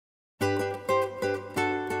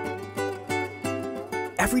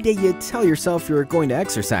Every day you tell yourself you're going to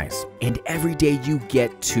exercise, and every day you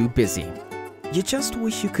get too busy. You just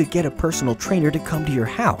wish you could get a personal trainer to come to your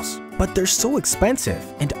house, but they're so expensive,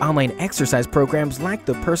 and online exercise programs lack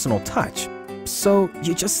the personal touch, so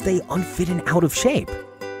you just stay unfit and out of shape.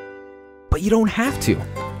 But you don't have to.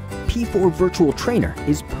 P4 Virtual Trainer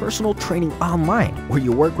is personal training online where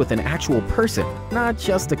you work with an actual person, not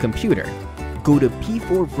just a computer. Go to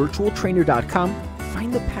p4virtualtrainer.com,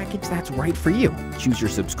 find the package that's right for you. Choose your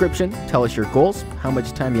subscription, tell us your goals, how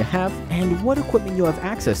much time you have, and what equipment you have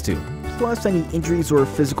access to, plus any injuries or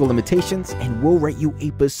physical limitations, and we'll write you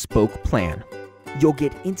a bespoke plan. You'll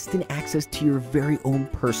get instant access to your very own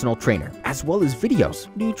personal trainer, as well as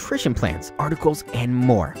videos, nutrition plans, articles, and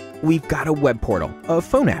more. We've got a web portal, a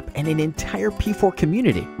phone app, and an entire P4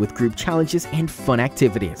 community with group challenges and fun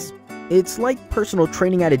activities. It's like personal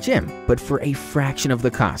training at a gym, but for a fraction of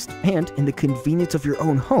the cost and in the convenience of your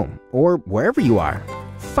own home or wherever you are.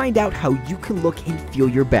 Find out how you can look and feel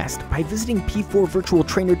your best by visiting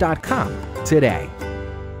p4virtualtrainer.com today.